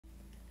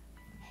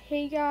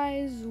Hey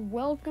guys,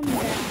 welcome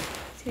back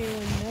to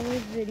another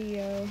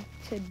video.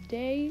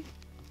 Today,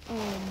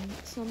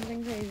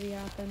 something crazy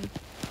happened.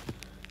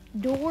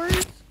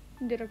 Doors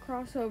did a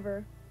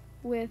crossover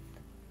with,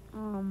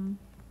 Tower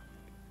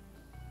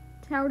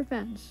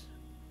Defense.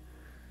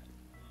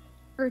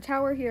 Or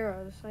Tower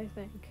Heroes, I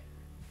think.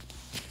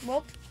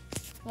 Well,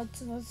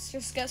 let's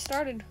just get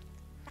started.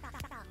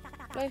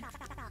 Play.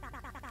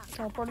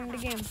 Teleporting to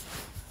game.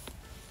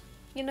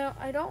 You know,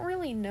 I don't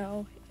really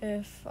know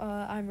if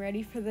I'm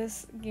ready for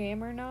this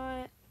game or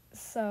not,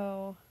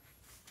 so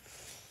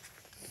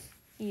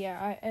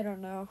yeah, I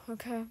don't know,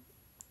 okay?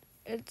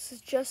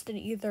 It's just an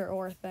either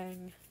or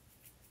thing.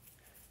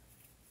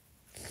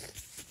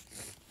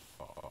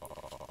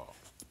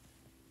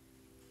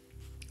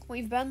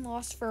 We've been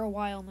lost for a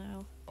while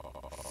now.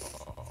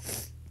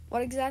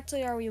 What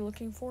exactly are we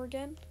looking for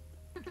again?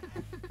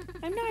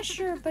 I'm not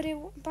sure, but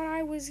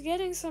I was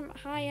getting some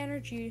high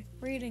energy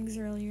readings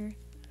earlier.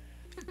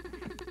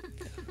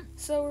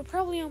 So we're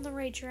probably on the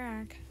right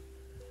track.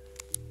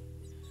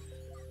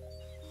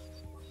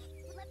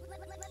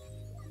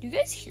 Do you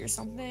guys hear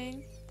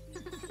something?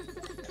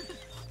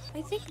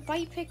 I think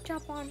Bite picked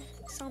up on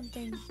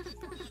something.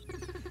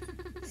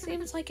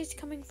 Seems like it's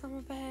coming from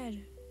up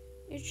ahead.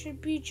 It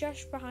should be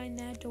just behind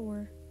that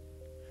door.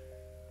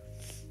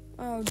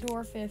 Oh,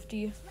 door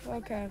 50.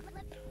 Okay.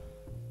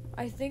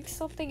 I think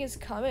something is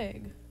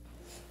coming.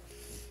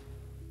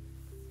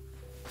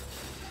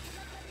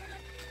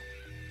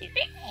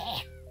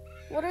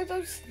 What are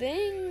those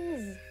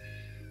things?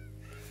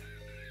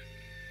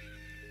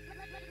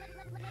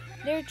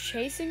 They're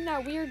chasing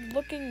that weird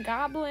looking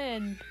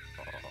goblin.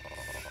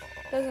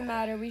 Doesn't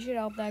matter, we should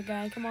help that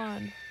guy. Come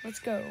on,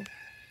 let's go.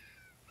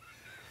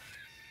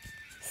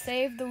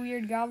 Save the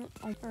weird goblin.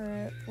 Oh,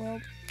 alright, well.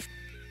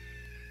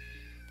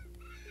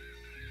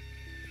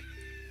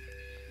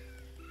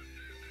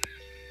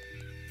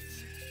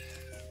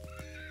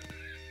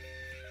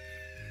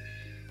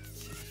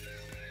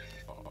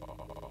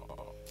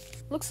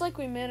 Looks like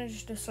we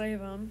managed to save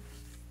him.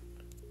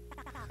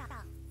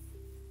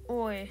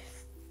 Oi,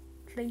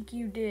 think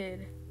you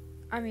did.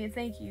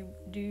 Thank you,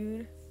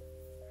 dude.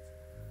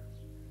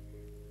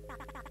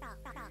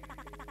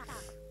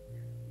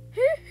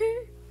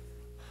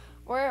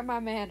 Where are my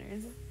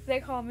manners? They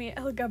call me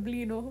El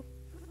Gablino.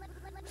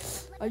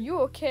 Are you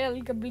okay,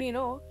 El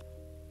Gablino?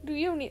 Are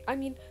you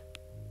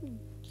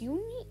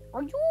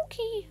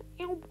okay,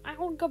 El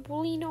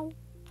Gablino?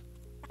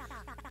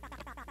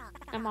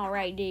 I'm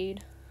alright,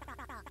 dude.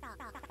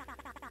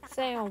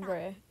 Say,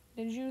 hombre,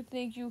 did you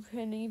think you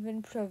can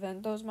even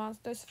prevent those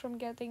monsters from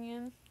getting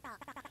in?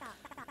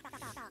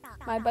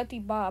 My buddy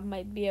Bob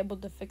might be able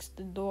to fix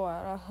the door.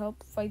 I'll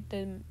help fight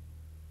them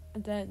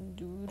then,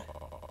 dude.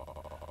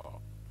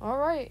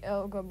 Alright,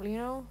 El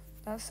Gablino.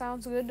 That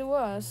sounds good to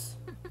us.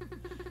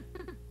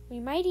 We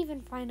might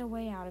even find a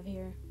way out of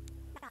here.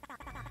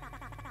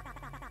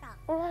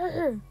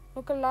 Alright,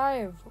 look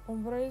alive.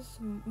 Hombres,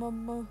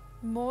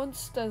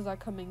 monsters are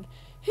coming.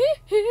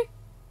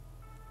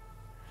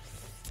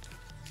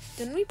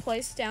 Didn't we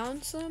place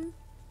down some?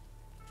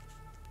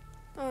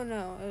 Oh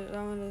no,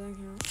 that one doesn't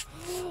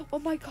count. Oh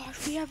my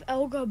gosh, we have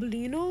El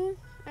Gablino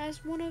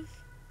as one of...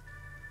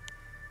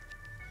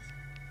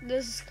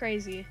 This is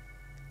crazy.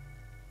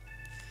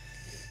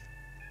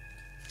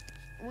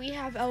 We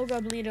have El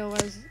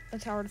Gablino as a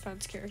tower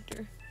defense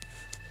character.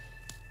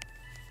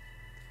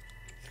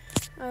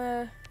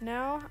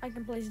 Now I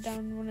can place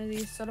down one of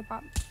these soda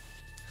pop.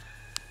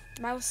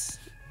 Mice.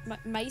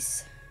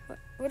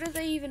 What do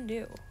they even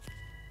do?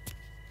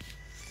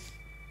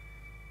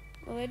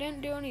 Well, they didn't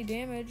do any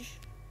damage.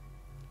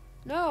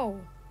 No,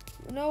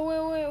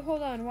 wait,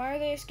 hold on. Why are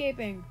they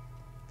escaping?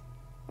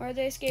 Why are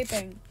they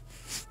escaping?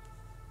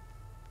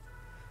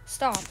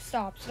 Stop.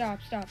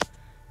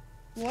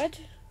 What?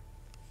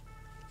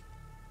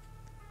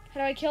 How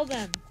do I kill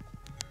them?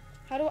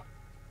 How do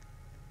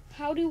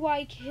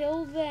I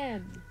kill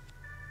them?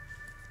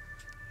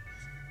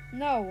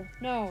 No.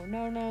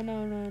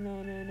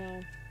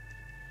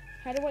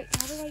 How do I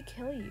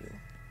kill you?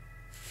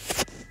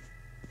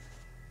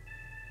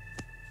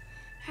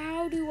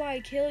 How do I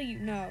kill you?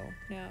 No.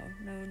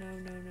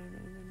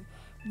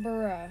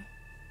 Bruh.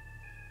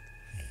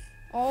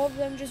 All of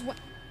them just went.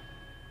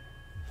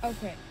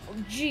 Okay. Oh,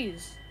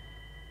 jeez.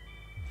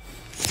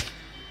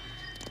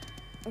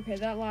 Okay,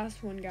 that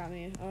last one got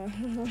me.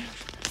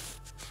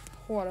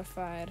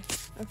 Horrified.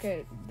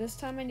 Okay, this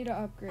time I need to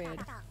upgrade.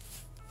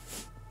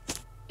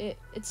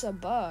 It's a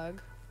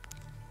bug.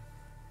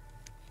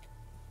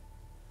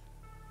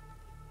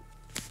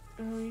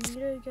 We need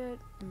to get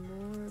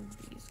more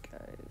of these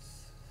guys.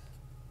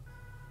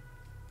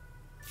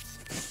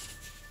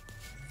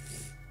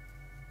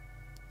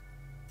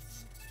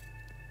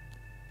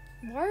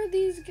 Why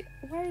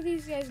are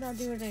these guys not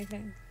doing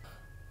anything?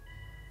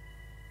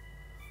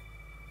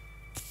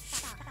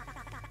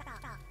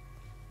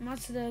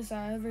 Monsters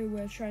are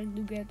everywhere trying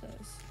to get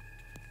us.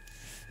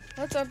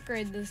 Let's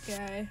upgrade this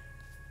guy.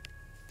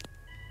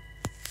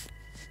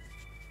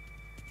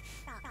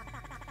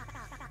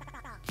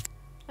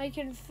 I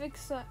can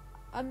fix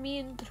a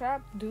mean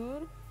trap,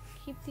 dude.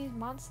 Keep these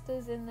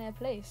monsters in their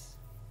place.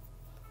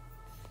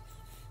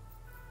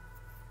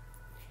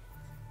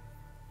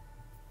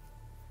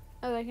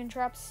 Oh, they can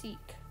trap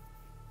Seek.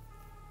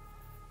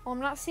 Well, I'm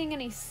not seeing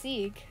any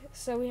Seek,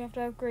 so we have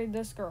to upgrade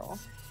this girl.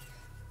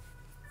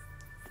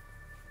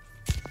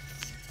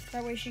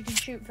 That way she can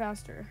shoot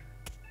faster.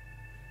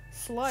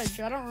 Sludge,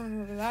 I don't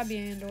remember that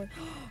being indoor.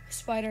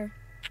 Spider.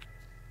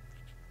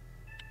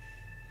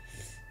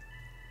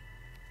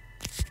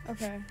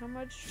 Okay, how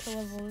much to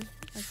level is?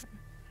 Okay.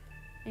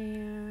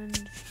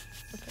 And,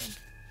 okay.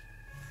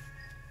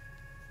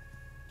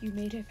 You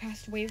made it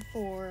past wave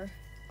 4.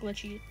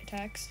 Glitchy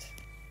text.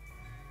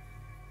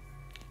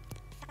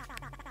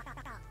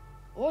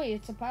 Oi,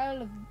 it's a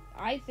pile of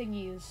eye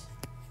thingies.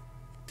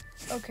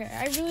 Okay,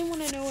 I really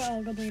want to know what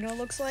El Goblino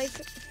looks like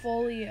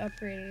fully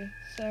upgraded.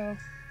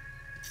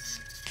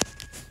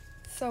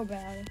 So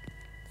bad.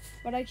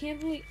 But I can't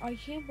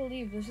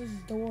believe this is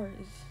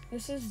doors.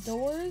 This is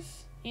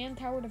doors and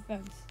tower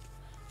defense.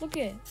 Look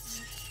at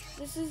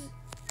this is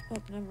oh,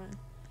 never mind.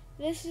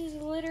 This is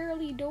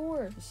literally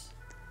doors.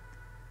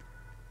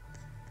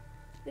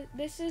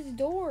 This is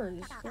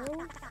doors,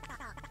 bro.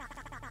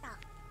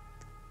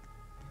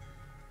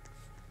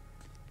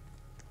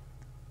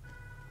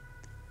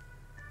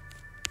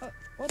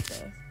 What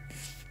the?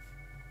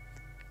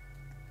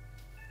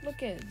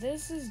 Look at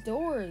this is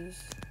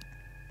doors.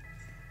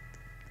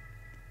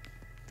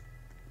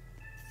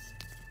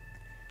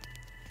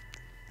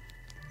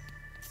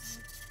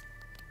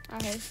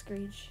 Okay,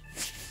 Screech.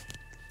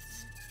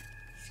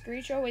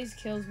 Screech always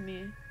kills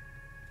me.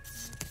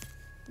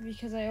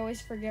 Because I always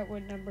forget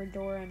what number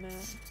door I'm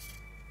at.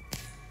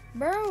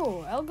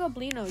 Bro, El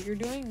Goblino, you're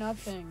doing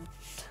nothing.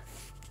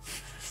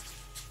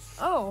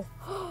 Oh,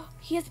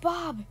 he's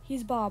Bob.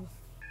 He's Bob.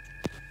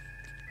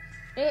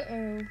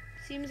 Uh-oh.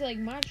 Seems like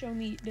Macho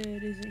Meat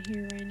Dude isn't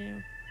here right now.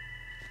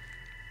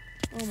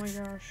 Oh my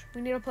gosh.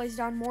 We need to place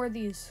down more of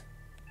these.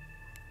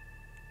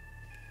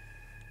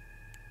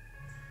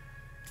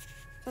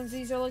 Since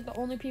these are like the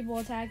only people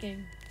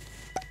attacking.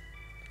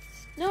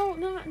 No,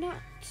 not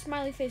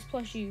smiley face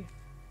plushie.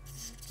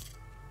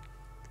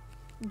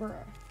 Bruh.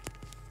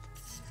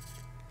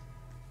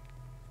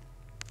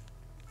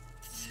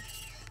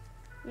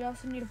 We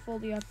also need to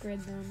fully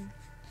upgrade them.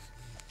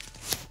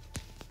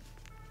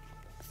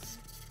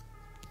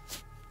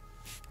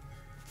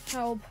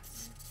 Help.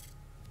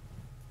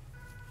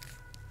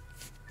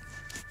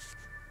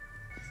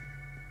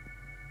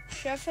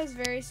 Chef has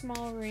very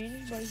small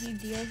range, but he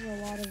deals a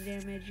lot of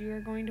damage. You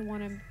are going to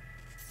want him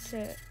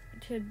to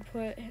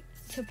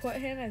put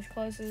him as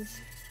close as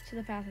to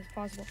the path as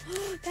possible.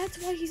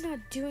 That's why he's not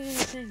doing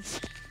anything.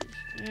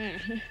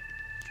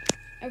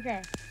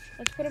 Okay,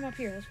 let's put him up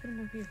here. Put him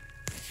right here.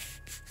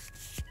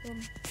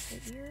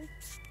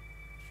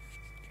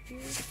 Here.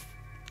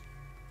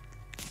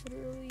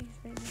 Literally, he's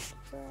famous to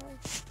cry.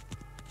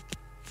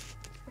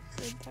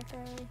 That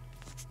guy.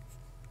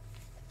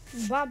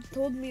 Bob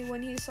told me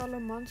when he saw a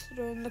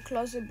monster in the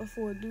closet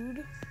before,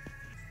 dude.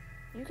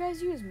 You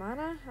guys use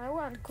mana? I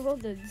want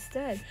gold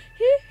instead.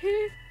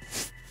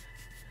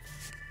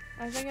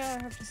 I think I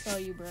have to sell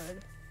you,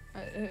 bird.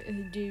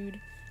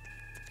 Dude.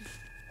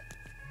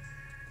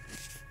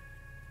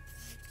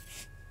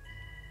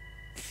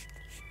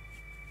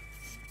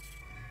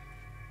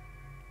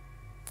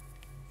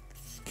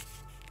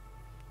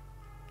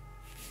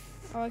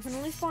 Oh, I can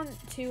only spawn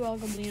 2 El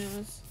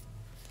Goblinos.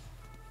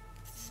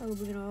 El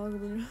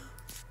Goblino.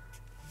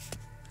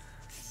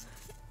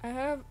 I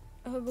have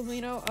El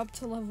Goblino up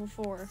to level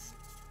 4.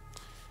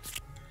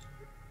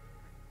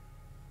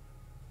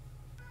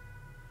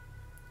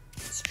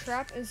 This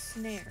trap is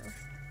snare.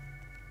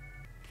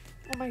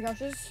 Oh my gosh,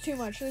 this is too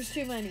much. There's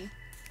too many.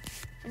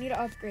 I need to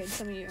upgrade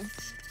some of you.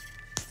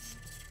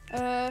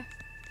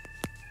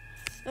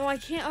 No, I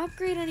can't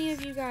upgrade any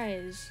of you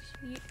guys.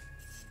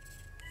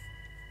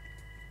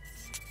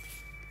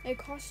 It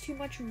costs too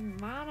much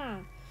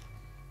mana.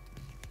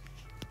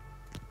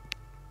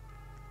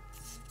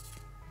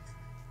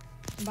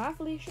 Bye,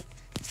 Felicia.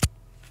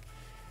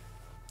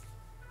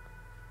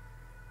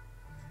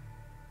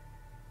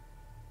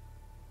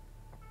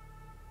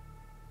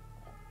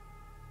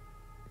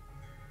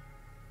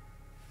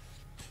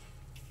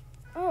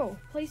 Oh,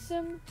 place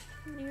him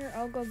near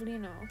El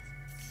Goblino.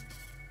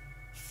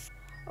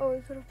 Oh,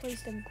 we could have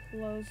placed him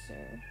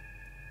closer.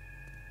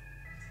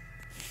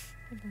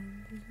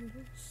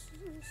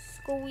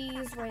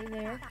 Squeeze right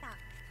there.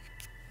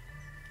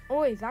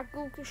 Oi, that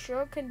Goku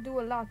sure can do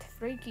a lot.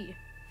 Freaky.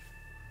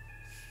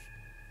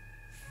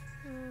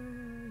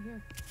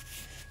 Here.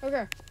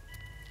 Okay.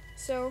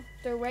 So,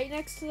 they're right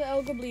next to the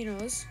El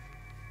Goblinos.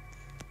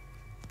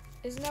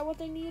 Isn't that what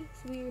they need?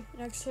 To be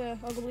next to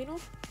El Goblino?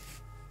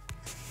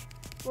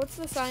 What's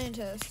the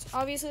scientist?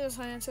 Obviously, the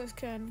scientist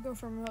can go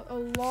from a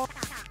long...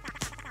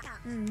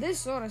 this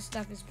sort of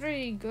stuff is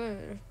pretty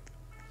good.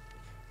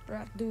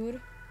 Rat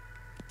dude.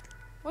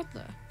 What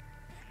the?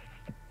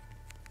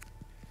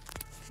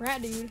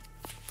 Rat dude.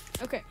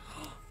 Okay.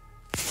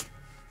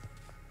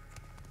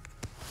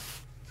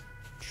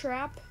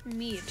 Trap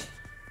meat.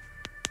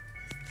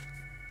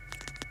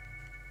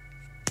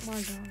 My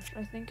gosh,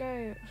 I think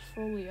I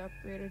fully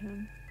upgraded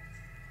him.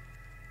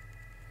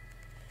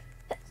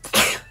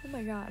 Oh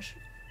my gosh.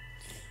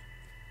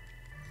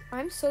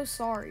 I'm so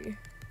sorry.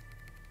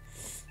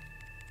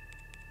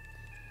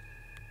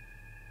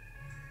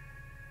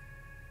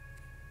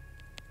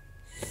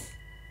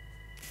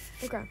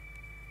 Okay.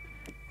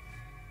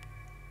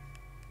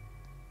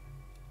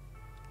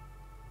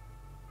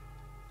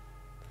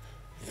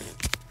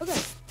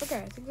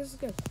 Okay, I think this is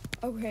good.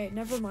 Okay,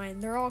 never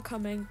mind. They're all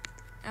coming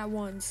at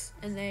once,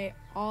 and they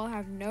all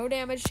have no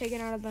damage taken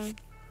out of them.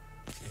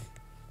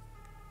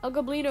 El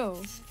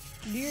Goblino,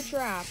 do your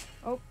trap.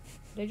 Oh,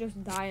 they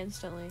just die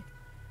instantly.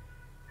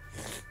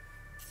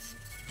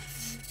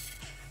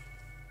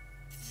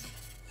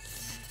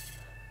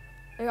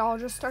 They all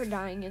just start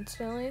dying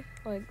instantly.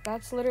 Like,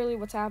 that's literally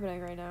what's happening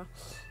right now.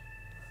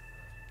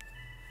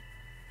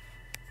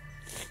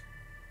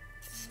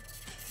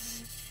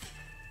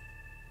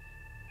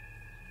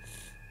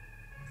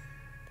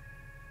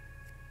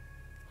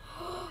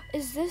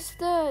 Is this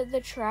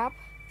the trap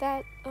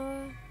that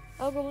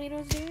El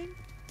Goblino's doing?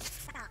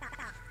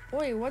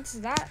 Wait, what's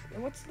that?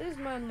 What's this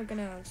man looking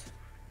at?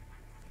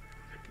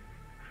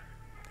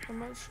 How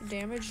much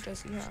damage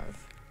does he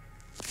have?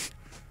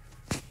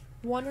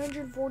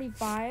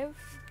 145.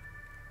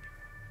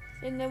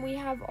 And then we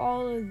have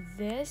all of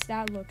this.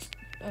 That looks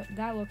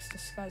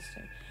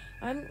disgusting.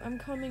 I'm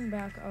coming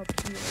back up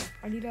here.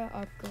 I need to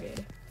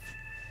upgrade.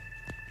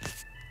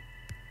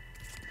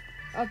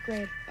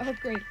 Upgrade.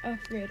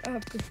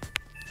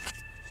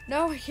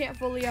 No, I can't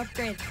fully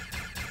upgrade.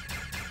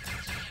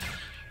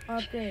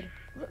 Upgrade.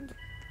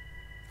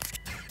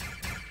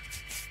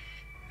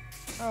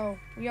 Oh,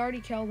 we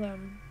already killed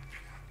him.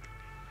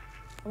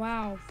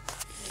 Wow.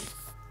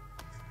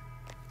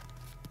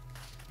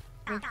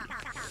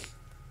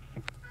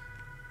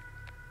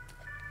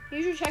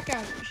 You should check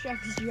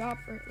his job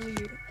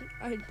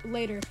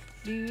later,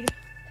 dude.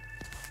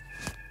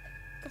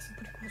 Got some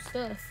pretty cool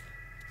stuff.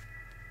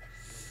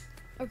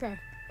 Okay.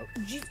 Oh,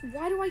 geez,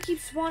 why do I keep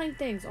spawning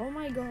things? Oh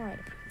my god.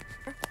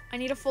 I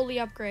need to fully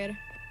upgrade.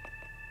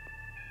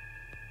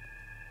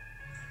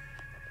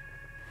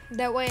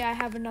 That way I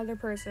have another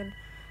person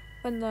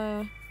when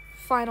the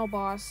final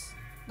boss,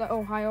 the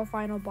Ohio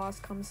final boss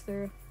comes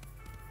through.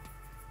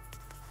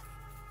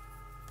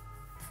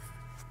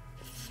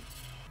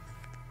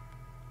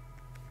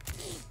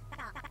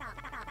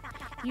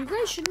 You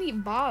guys should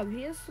meet Bob.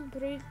 He has some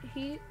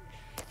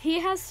he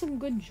has some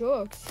good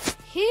jokes.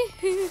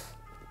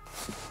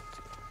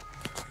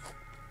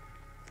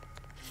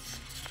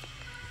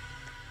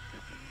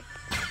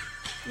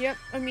 Yep,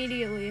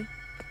 immediately.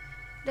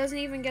 Doesn't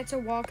even get to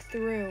walk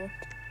through.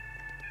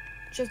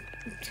 Just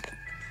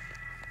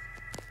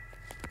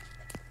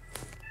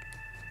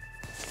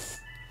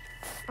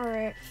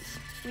alright.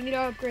 We need to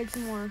upgrade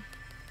some more.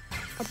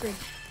 Upgrade.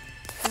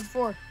 Level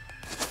 4.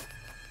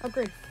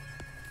 Upgrade.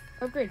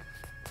 Upgrade.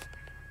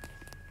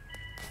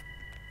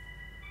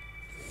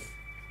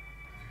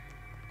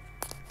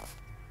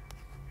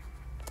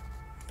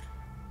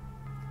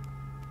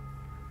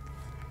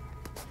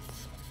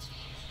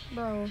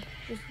 Bro,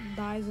 just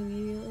dies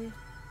immediately.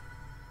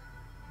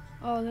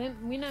 Oh, then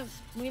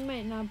we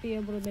might not be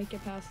able to make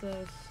it past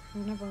this. Oh,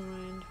 never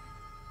mind.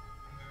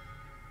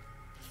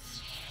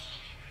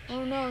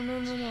 Oh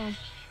no.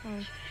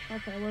 Oh,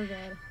 okay, we're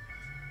good.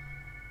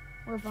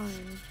 We're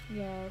fine.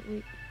 Yeah,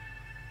 we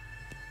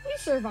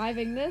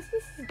surviving this.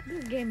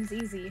 This game's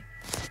easy.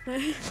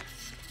 I'm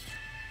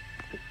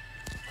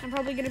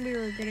probably gonna be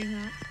regretting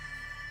that.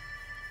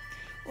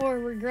 Or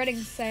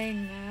regretting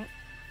saying that.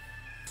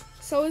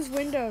 So is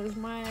Windows,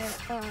 my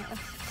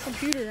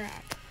computer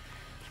app.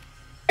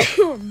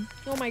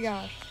 Oh my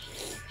gosh.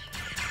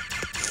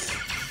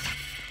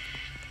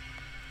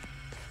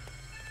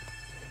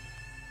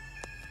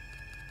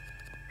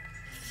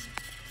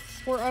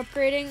 We're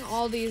upgrading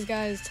all these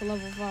guys to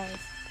level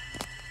 5.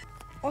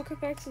 I'll come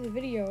back to the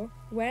video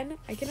when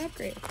I can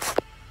upgrade.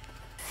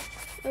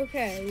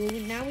 Okay, well,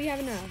 now we have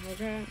enough,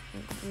 okay?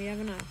 We have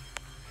enough.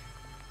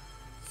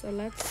 So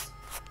let's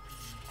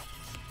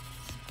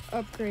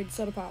upgrade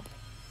Soda Pop.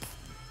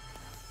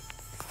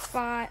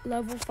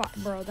 Level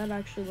 5. Bro, that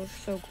actually looks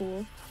so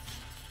cool.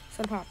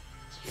 Soda Pop.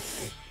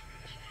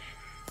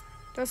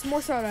 Throw some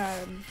more soda at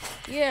him.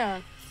 Yeah.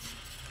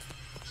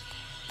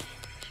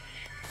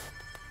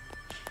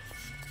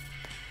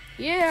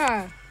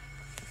 Yeah.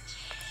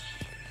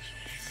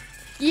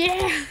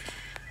 Yeah.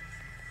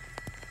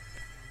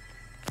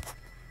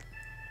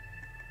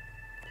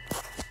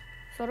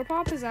 Soda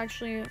Pop is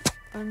actually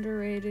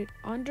underrated.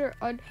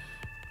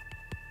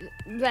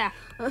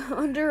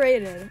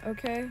 Underrated,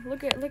 okay?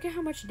 Look at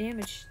how much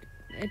damage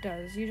it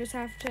does. You just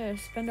have to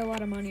spend a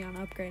lot of money on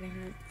upgrading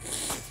it.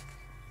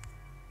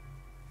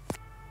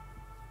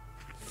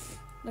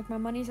 Look, my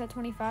money's at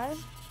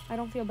 25. I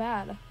don't feel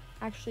bad.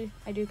 Actually,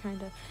 I do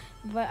kind of.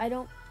 But I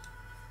don't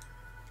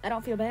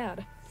feel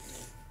bad.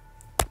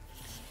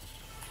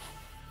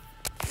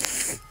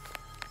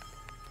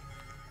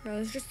 Bro,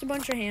 there's just a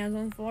bunch of hands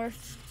on the floor.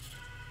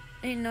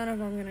 Ain't none of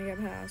them gonna get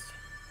past.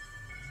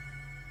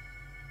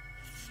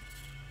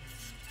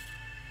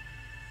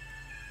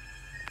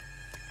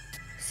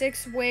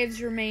 6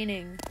 waves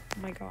remaining.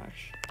 Oh my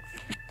gosh.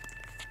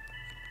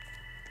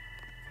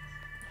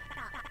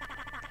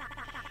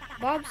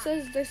 Bob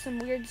says there's some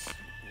weird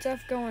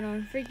stuff going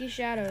on. Freaky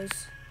shadows.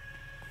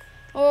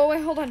 Oh,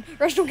 wait, hold on.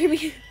 Rush, don't get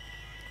me.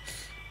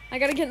 I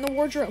gotta get in the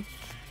wardrobe.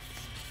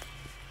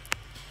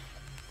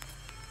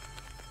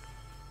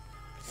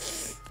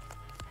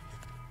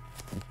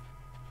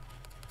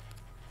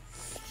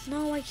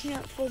 No, I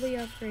can't fully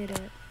upgrade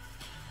it.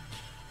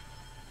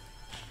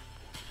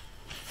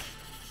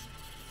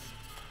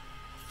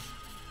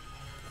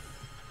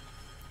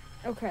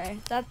 Okay,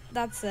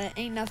 that's it.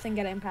 Ain't nothing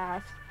getting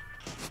past.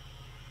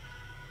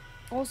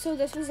 Also,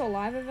 this was a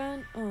live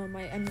event.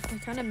 I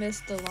kind of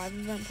missed the live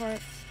event part.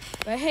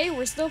 But hey,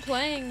 we're still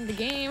playing the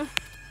game.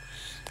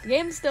 The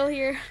game's still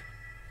here.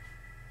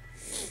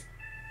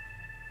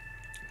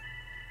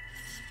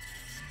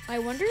 I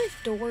wonder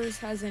if Doors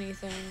has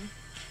anything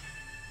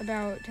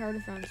about tower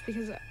defense,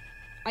 because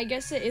I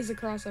guess it is a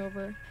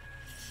crossover.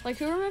 Like,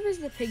 who remembers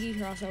the Piggy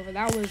crossover?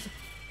 That was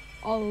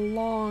a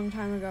long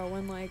time ago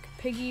when, like,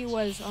 Piggy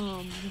was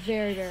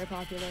very, very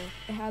popular.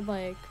 It had,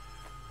 like,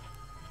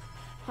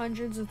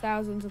 hundreds of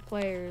thousands of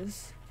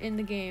players in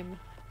the game.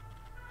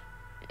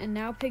 And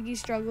now Piggy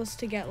struggles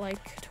to get,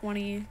 like,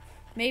 20,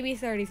 maybe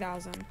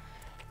 30,000.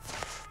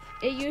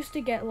 It used to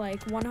get,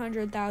 like,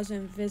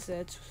 100,000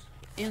 visits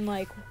in,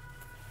 like,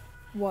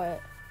 what?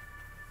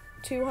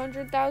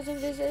 200,000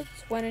 visits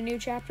when a new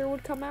chapter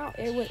would come out.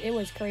 It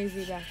was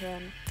crazy back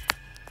then.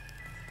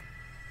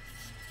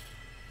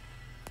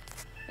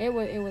 It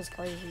was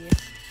crazy.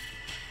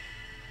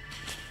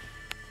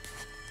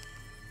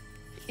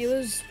 It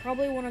was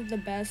probably one of the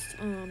best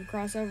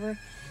crossover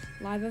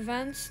live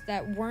events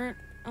that weren't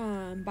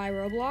by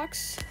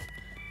Roblox.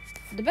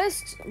 The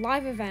best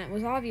live event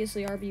was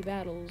obviously RB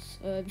Battles.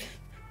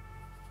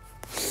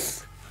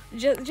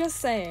 Just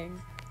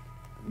saying.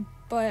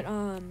 But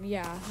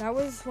yeah, that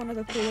was one of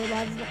the cooler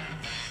live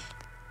events.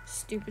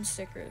 Stupid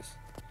stickers.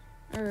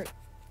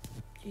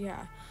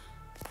 Yeah.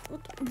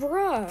 What the,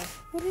 bruh?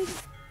 What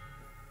is?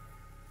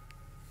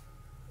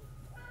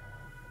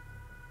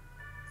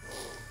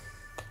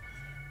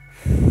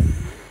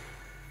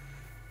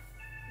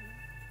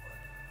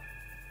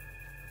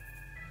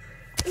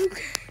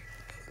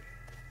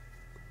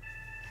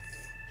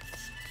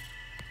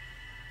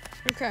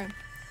 Okay.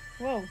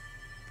 Whoa.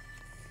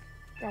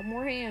 Got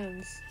more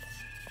hands.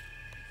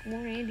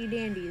 More handy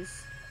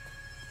dandies.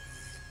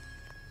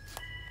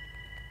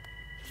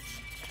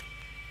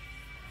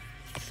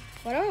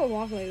 Why do I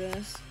walk like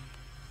this?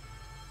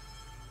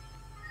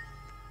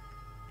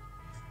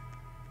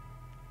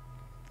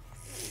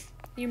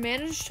 You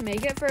managed to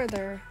make it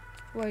further.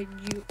 What,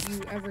 you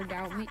ever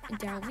doubt me?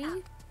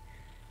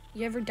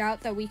 You ever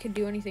doubt that we could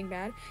do anything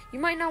bad? You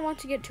might not want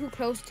to get too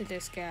close to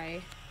this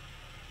guy.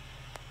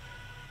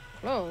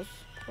 Close?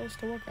 Close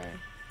to what guy?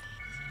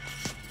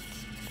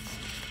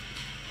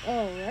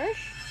 Oh,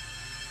 Rush?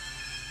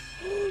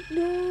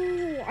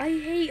 No, I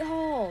hate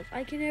Halt.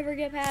 I can never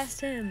get past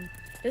him.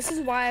 This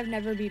is why I've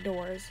never beat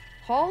Doors.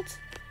 Halt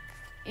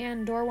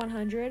and Door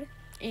 100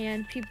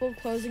 and people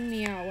closing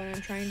me out when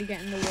I'm trying to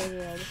get in the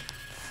wardrobe.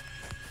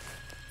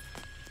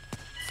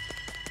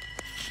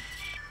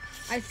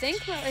 I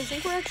think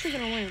we're actually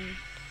gonna win.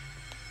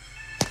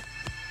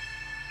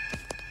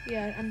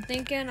 Yeah, I'm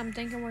thinking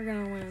we're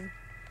gonna win.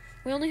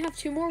 We only have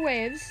 2 more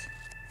waves,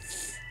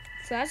 so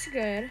that's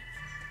good.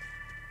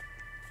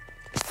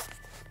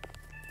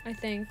 I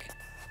think.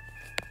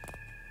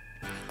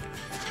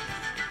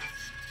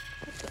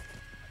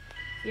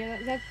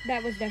 Yeah,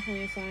 that was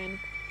definitely a sign.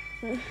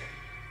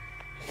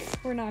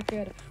 We're not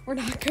good. We're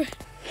not good.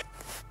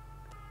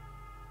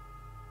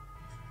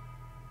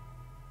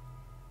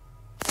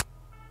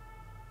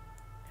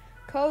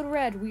 Code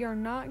red, we are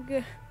not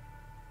good.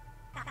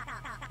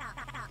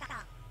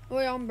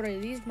 Oy, hombre,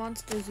 these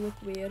monsters look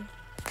weird.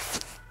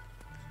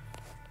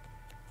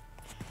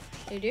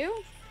 They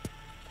do?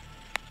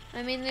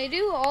 I mean, they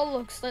do all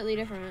look slightly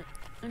different.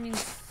 I mean,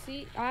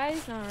 see,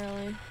 eyes, not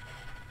really.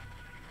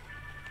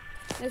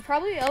 It's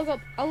probably El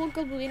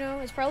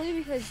Goblino. It's probably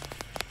because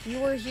you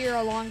were here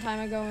a long time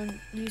ago and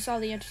you saw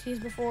the entities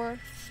before,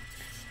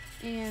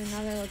 and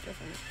now they look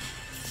different.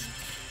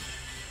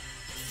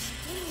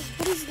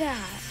 What is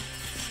that?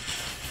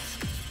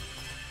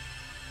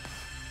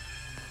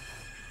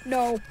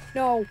 No,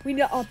 we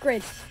need to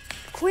upgrade.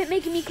 Quit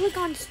making me click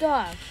on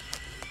stuff.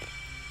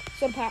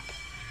 Soda pop.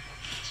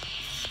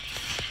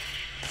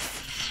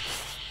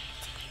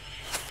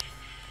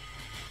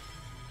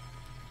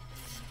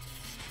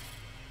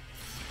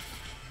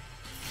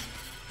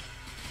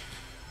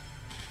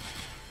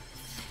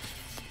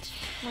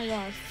 Oh my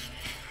gosh.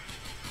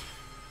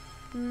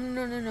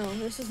 No.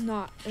 This is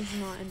not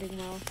ending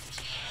well.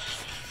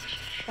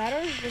 Shadow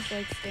is just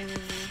like standing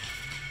there.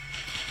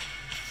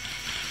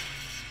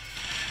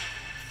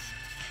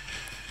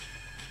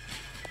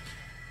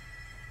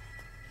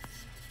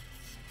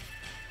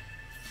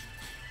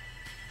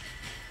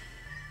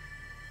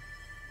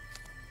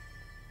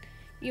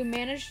 You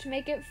managed to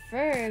make it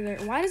further.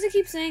 Why does it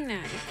keep saying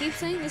that? It keeps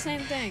saying the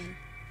same thing.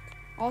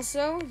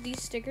 Also,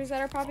 these stickers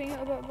that are popping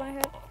up above my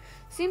head,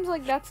 seems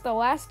like that's the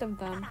last of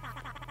them.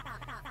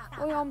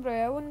 Oy,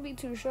 hombre, I wouldn't be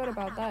too sure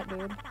about that,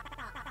 dude.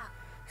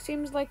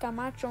 Seems like a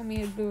macho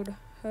me dude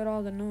heard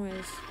all the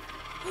noise.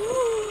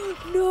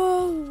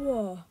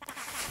 No!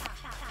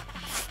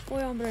 Oy,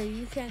 hombre,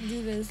 you can't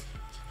do this.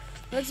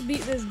 Let's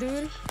beat this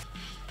dude.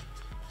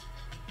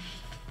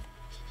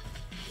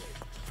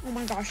 Oh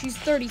my gosh, he's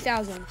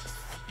 30,000.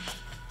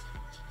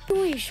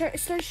 Boy,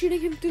 start shooting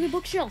him through the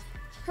bookshelf.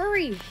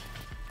 Hurry!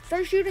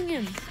 Start shooting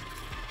him.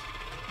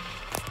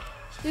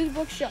 Through the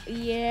bookshelf.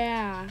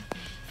 Yeah.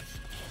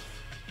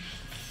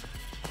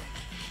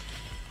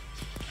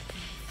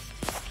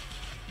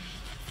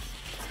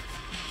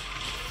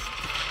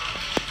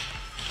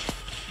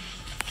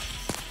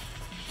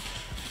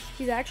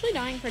 He's actually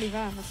dying pretty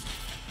fast.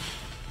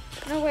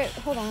 No, wait,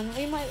 hold on.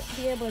 We might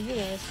be able to do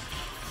this.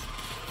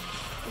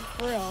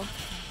 For real.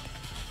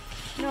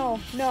 No.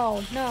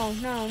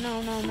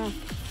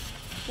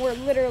 We're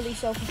literally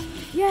so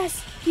close.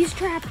 Yes! He's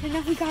trapped, and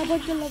now we got a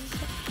bunch of levels.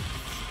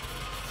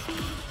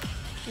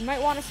 You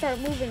might want to start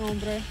moving,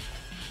 hombre.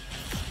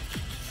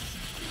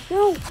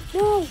 No!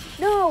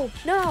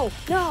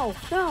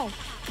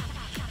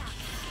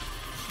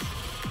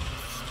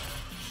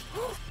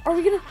 Are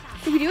we gonna...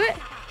 Did we do it?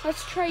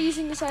 Let's try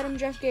using this item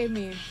Jeff gave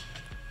me.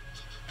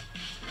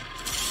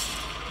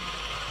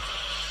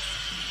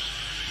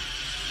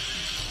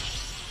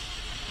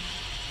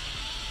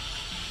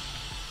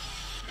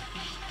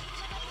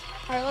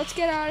 Alright, let's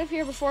get out of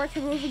here before I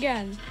can move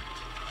again.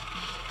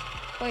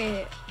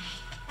 Wait.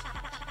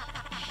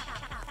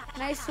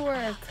 Nice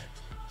work.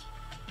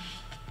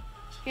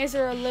 Here's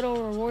a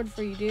little reward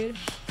for you, dude.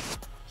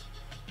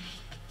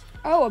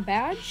 Oh, a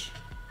badge?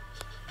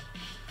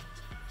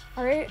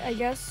 Alright, I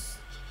guess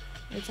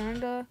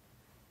return to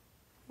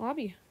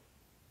lobby.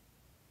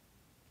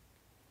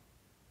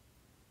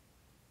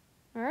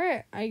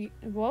 Alright,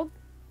 well,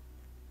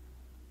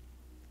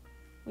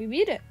 we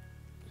beat it.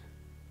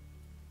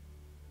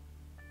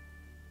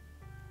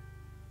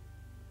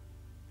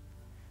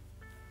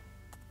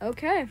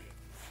 Okay,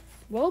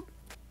 well,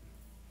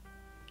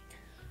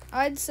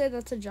 I'd say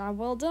that's a job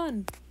well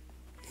done.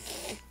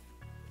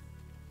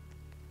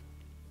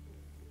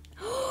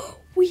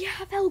 We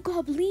have El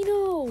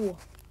Goblino!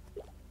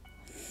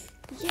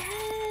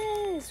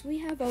 Yes, we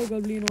have El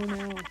Goblino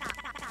now.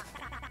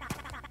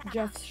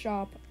 Jeff's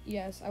shop.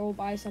 Yes, I will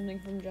buy something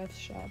from Jeff's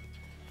shop.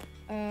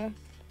 The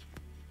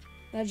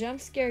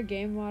jump scare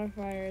game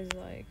modifier is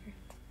like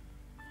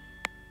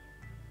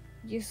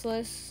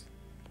useless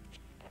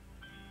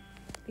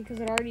because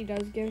it already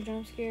does give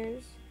jump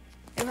scares.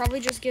 It probably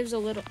just gives a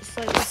little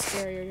slightly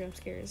scarier jump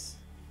scares.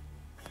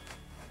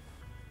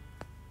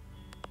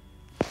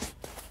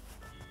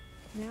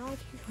 Now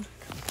if you go to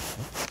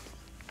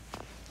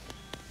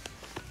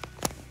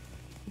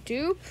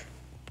dupe.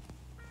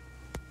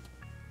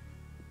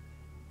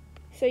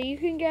 So you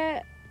can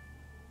get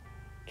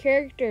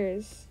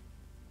characters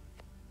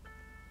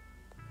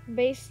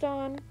based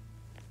on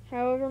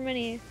however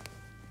many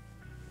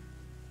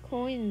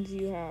coins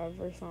you have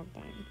or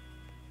something.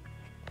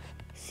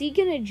 Seek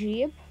in a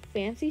Jeep,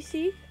 fancy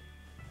seek.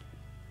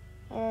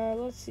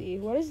 Let's see.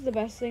 What is the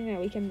best thing that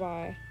we can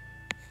buy?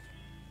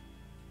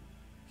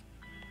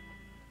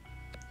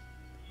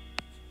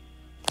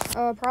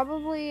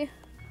 Probably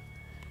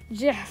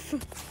Jeff.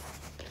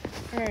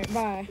 Alright,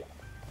 bye.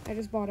 I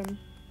just bought him.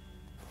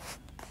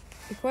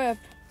 Equip.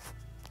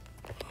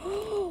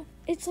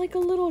 It's like a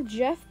little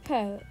Jeff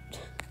pet.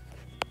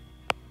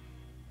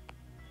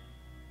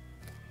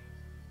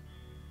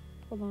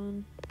 Hold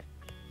on.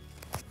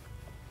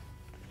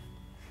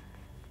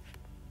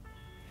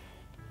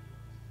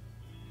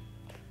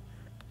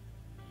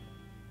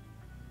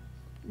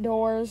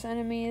 Doors,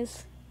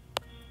 enemies.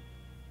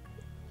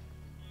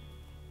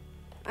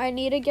 I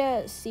need to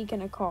get Seek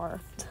in a car.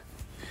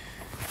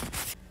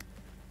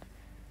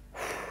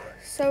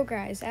 So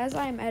guys, as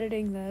I'm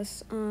editing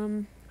this,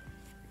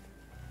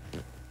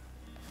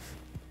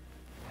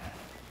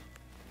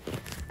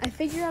 I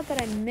figured out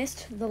that I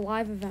missed the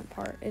live event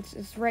part.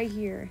 It's right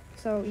here.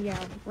 So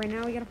yeah, right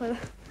now we gotta play the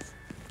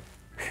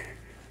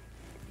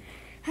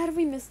How did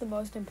we miss the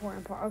most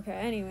important part? Okay,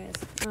 anyways,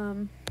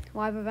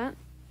 live event.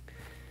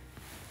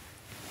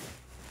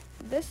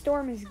 This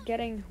storm is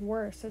getting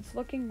worse. It's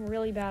looking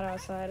really bad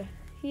outside.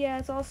 Yeah,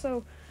 it's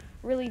also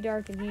really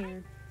dark in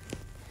here.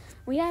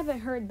 We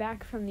haven't heard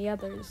back from the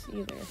others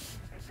either.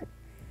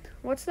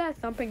 What's that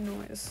thumping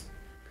noise?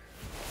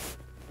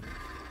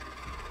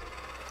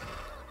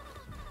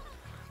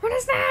 What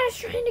is that? It's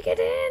trying to get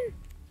in.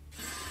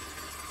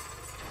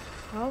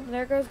 Oh,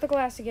 there goes the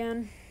glass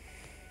again.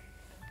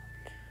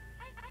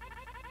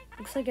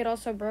 Looks like it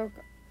also broke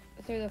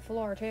through the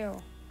floor too.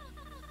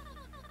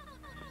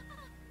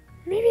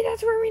 Maybe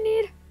that's where we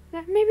need.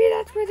 Maybe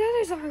that's where the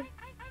others are.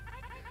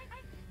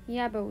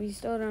 Yeah, but we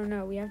still don't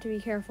know. We have to be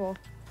careful.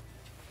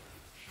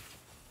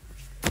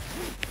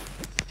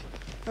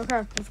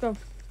 Okay, let's go.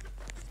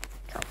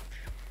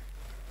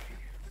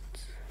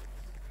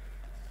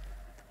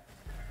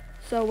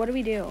 So what do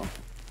we do?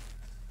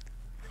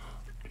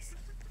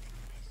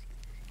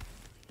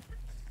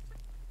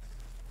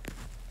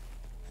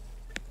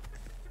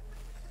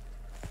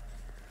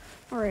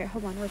 Alright,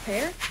 hold on.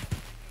 Repair?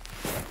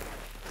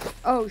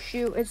 Oh,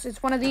 shoot.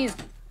 It's one of these.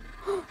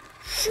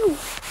 Shoot!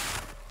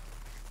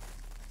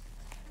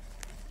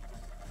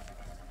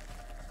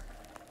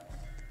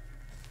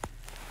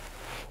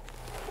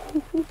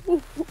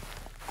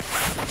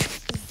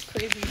 This is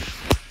crazy.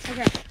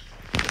 Okay.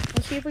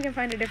 Let's see if we can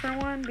find a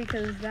different one,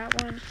 because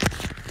that one...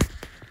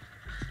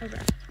 Okay.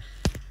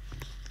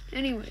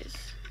 Anyways.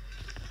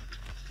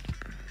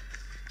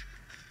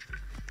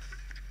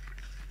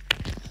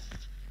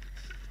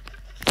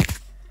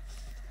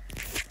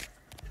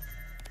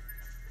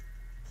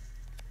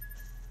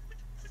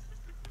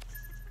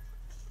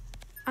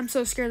 I'm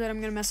so scared that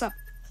I'm gonna mess up.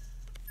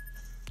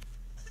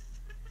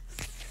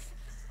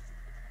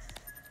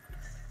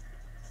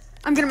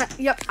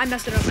 Yep, I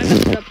messed it up.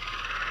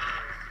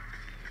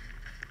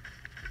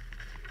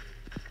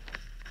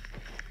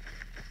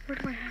 Where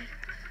do I hide?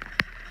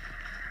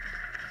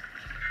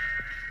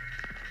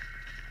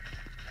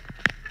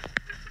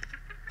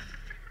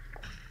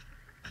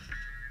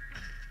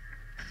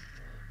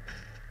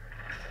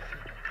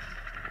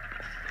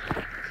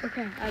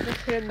 Okay, I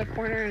just hid in the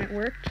corner and it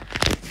worked.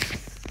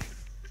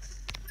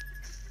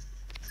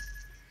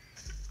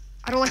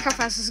 I don't like how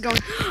fast this is going.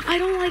 I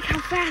don't like how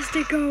fast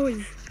it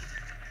goes.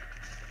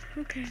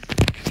 Okay.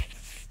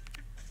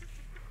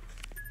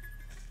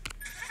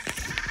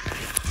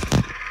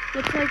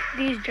 Looks like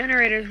these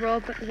generators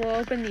will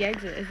open the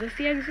exit. Is this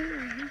the exit?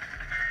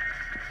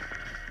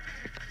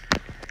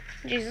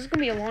 Jeez, this is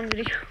gonna be a long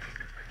video.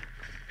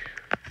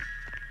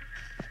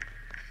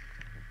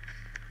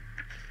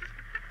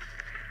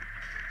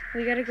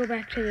 We gotta go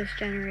back to this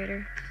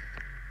generator.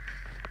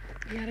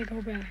 We gotta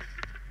go back.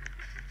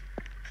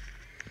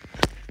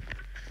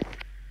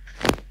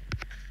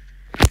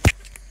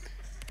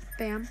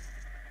 Bam.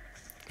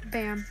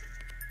 Bam.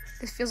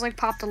 This feels like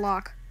Pop the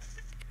Lock.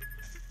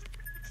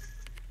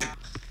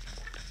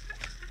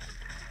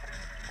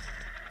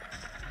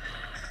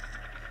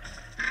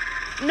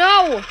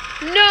 No!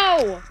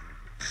 No!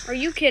 Are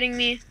you kidding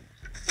me?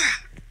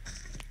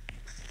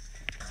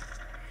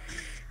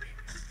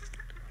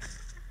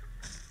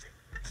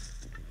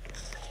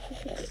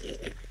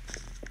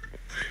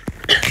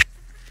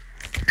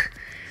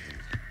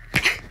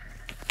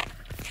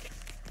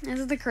 This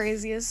is the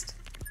craziest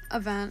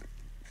event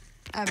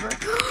ever.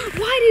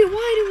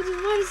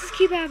 Why does this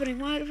keep happening?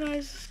 Why does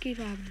this keep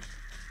happening?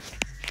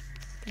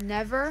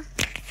 Never.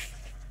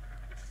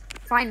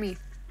 Find me.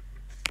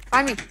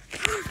 Find me.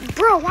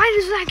 Bro, why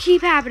does that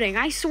keep happening?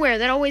 I swear,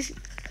 that always...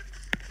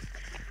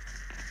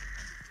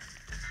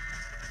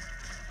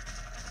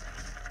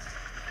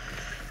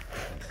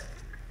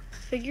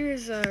 Figure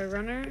is a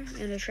runner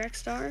and a track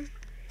star.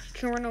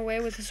 Can run away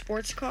with a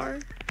sports car.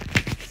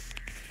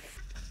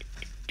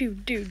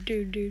 Dude.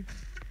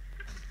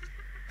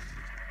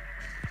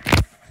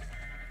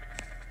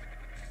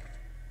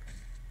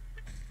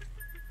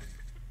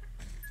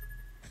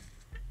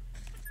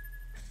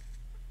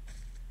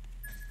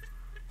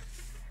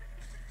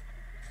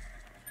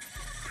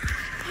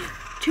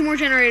 Two more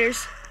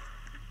generators.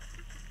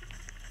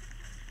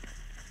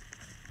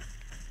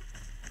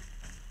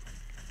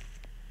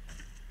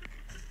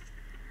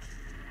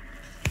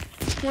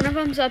 One of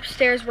them's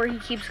upstairs where he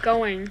keeps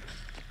going.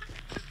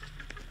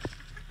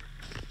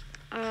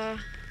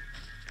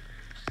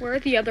 Where are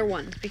the other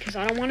ones? Because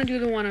I don't want to do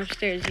the one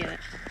upstairs yet.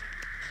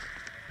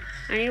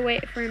 I need to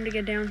wait for him to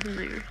get down from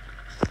there.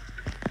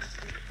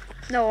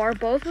 No, are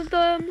both of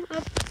them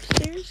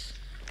upstairs?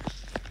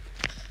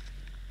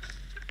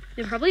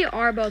 They probably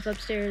are both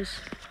upstairs.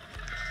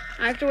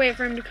 I have to wait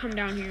for him to come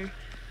down here.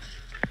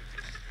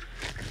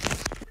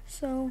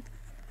 So,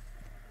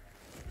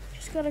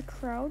 just gotta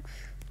crouch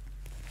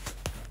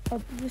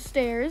up the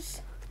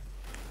stairs.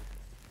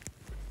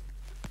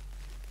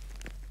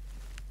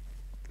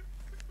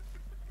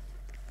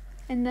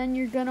 And then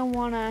you're gonna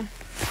wanna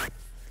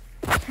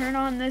turn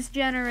on this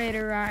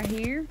generator right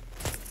here.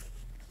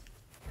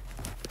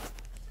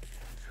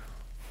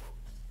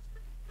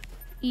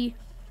 E.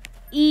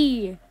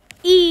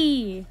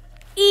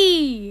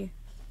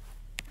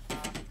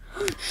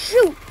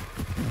 Shoot!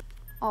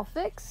 All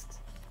fixed.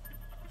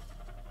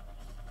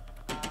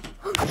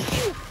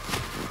 Shoot!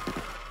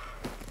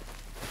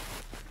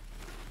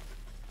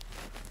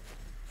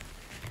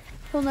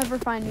 He'll never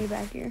find me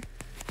back here.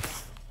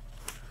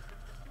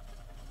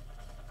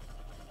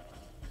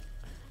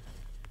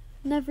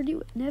 Never do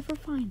it. Never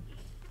find me.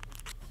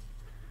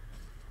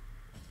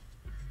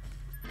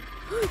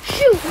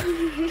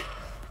 Shoot!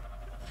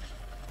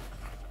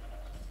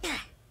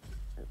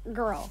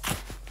 Girl.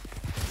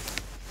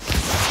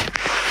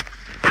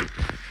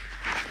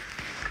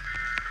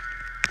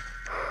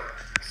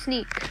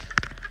 Sneak.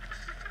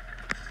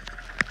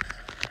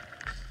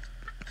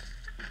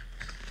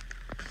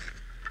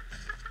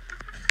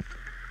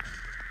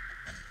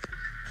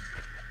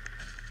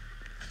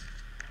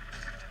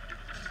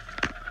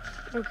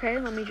 Okay,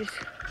 let me just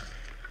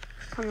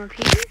come up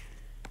here.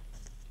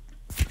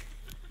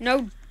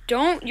 No,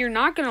 don't. You're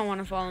not gonna want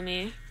to follow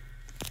me.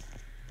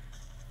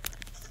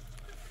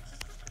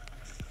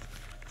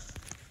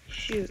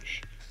 Shoot.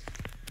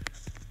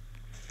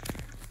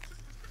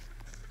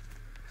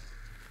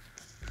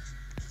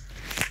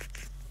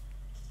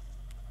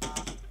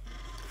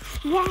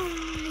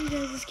 Why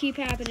does this keep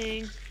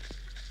happening?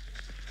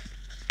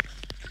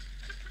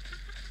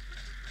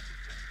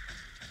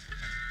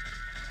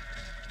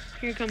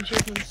 Here it comes, here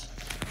it comes.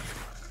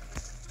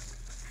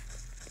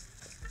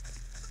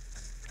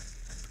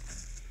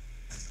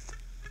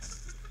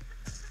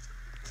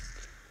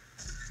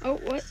 Oh,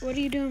 what are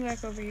you doing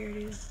back over here,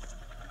 dude?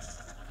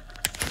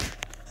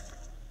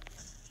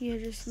 Yeah,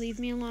 just leave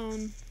me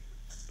alone.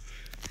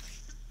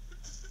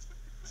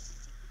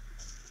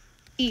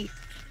 E.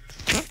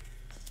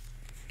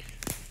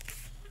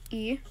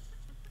 E.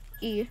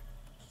 E.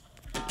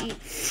 E.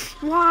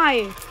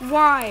 Why?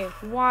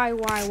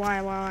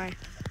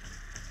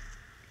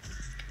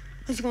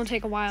 This is gonna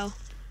take a while.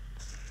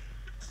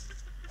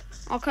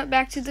 I'll cut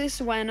back to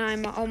this when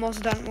I'm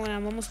almost done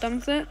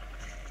with it.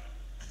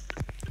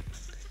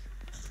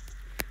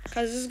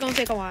 Cause this is gonna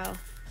take a while.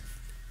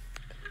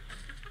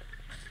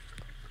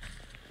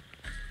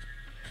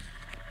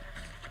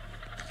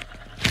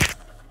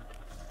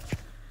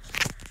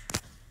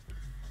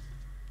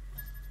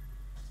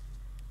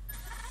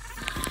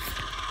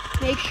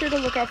 Make sure to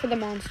look out for the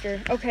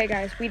monster. Okay,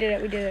 guys, we did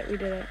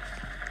it.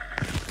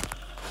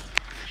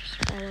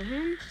 Just follow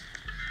him.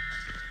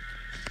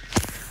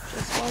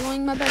 Just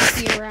following my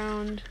bestie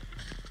around.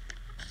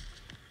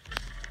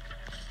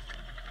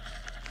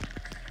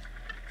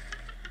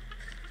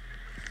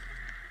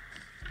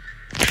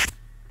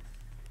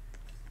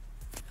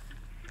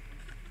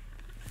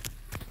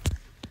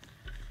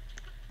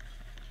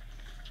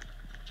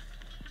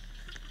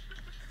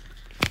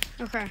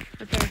 Okay.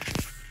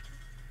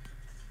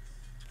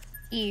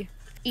 E.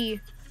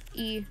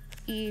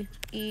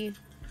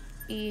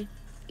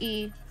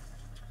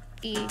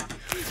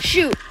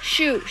 Shoot.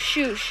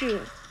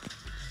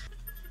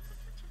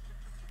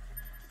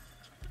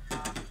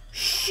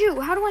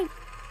 Shoot, how do I...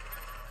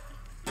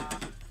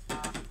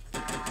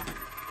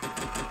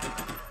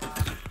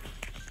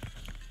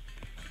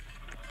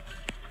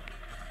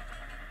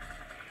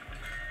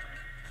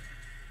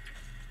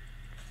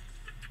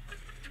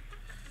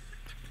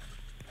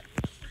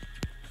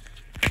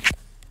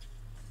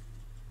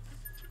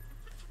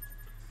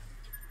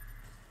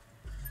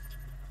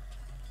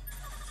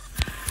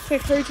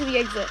 Quick, hurry to the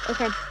exit.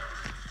 Okay.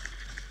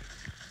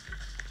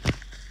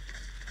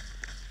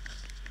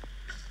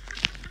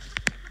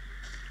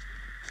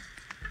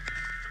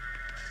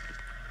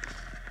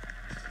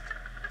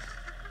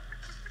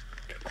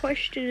 The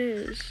question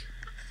is...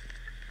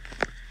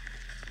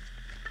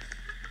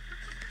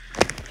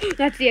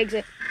 That's the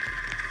exit.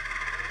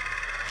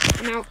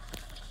 I'm out.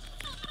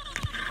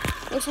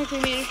 Looks like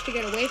we managed to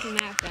get away from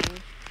that thing.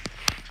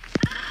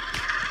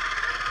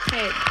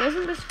 Hey,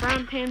 doesn't this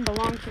frying pan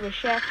belong to a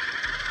chef?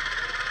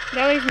 The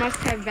others must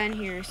have been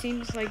here.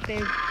 Seems like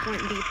they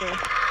went deeper.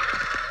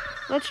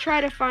 Let's try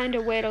to find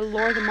a way to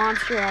lure the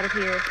monster out of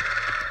here.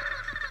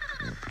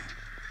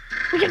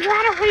 We can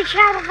try to reach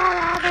out and follow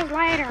others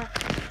later.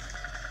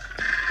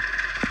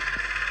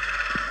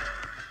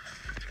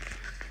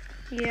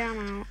 Yeah,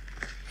 I'm out.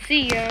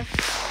 See ya.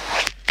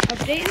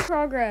 Update in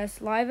progress.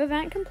 Live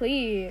event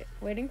complete.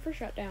 Waiting for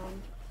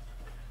shutdown.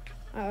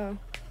 Uh-oh.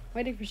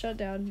 Waiting for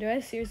shutdown. Do I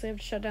seriously have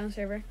to shut down the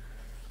server?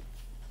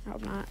 I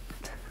hope not.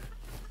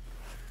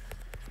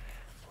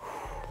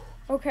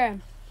 Okay.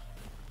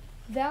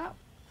 That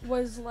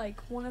was like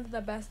one of the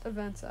best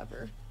events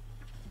ever.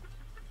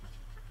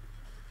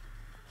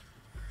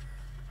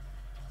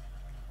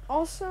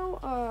 Also,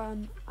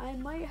 I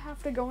might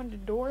have to go into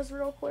Doors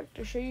real quick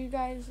to show you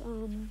guys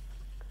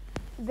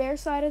their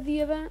side of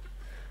the event.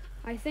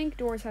 I think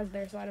Doors has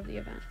their side of the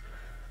event,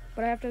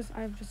 but I have to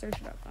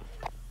search it up though.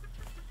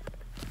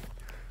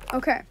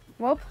 Okay,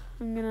 well,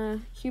 I'm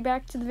gonna cue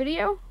back to the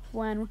video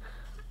when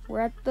we're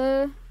at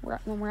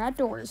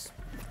Doors.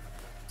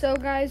 So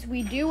guys,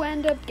 we do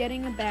end up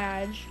getting a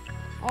badge.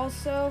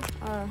 Also,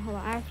 hold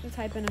on, I have to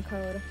type in a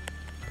code.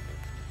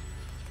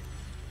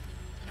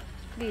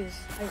 Please,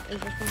 I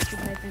just want to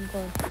type in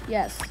code.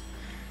 Yes.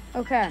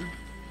 Okay.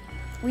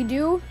 We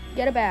do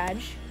get a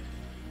badge.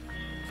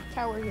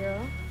 Tower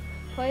Hero.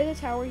 Play the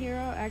Tower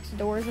Hero X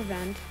Doors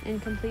event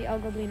and complete El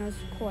Goblino's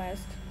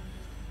quest.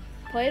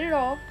 Played it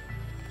all.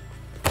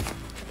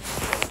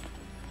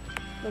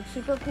 Looks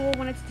super cool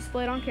when it's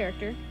displayed on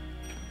character.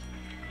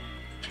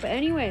 But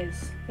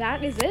anyways,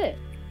 that is it.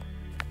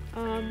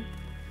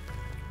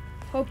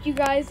 Hope you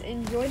guys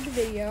enjoyed the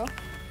video.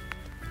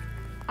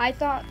 I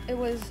thought it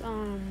was,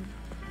 I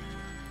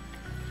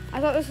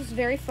thought this was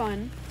very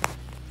fun.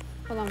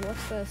 Hold on,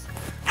 what's this?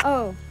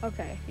 Oh,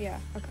 okay, yeah,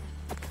 okay.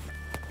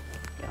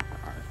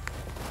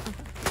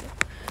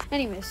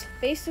 Anyways,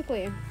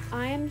 basically,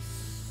 I am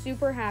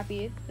super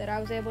happy that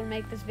I was able to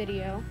make this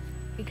video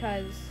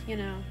because, you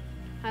know,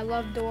 I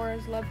love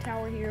Doors, love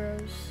Tower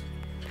Heroes.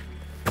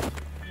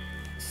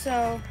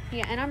 So,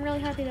 yeah, and I'm really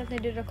happy that they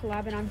did a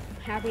collab, and I'm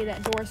happy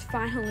that Doors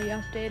finally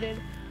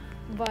updated.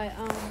 But,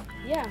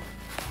 yeah.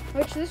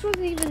 Which, this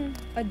wasn't even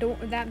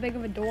that big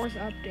of a Doors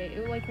update.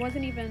 It, like,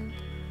 wasn't even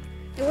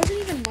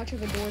much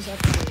of a Doors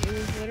update. It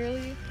was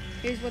literally,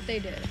 here's what they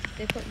did.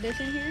 They put this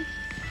in here,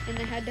 and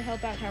they had to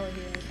help out Tower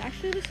Heroes.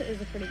 Actually, this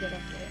is a pretty good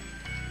update.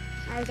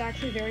 I was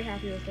actually very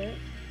happy with it.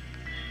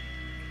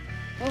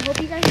 Well, hope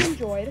you guys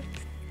enjoyed.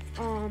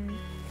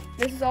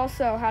 This is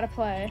also how to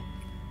play,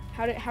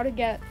 how to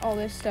get all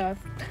this stuff,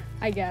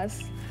 I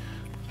guess.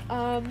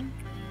 If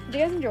you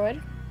guys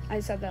enjoyed, I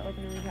said that like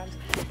a million times.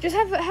 Just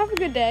have a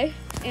good day,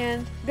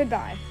 and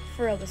goodbye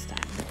for real this time.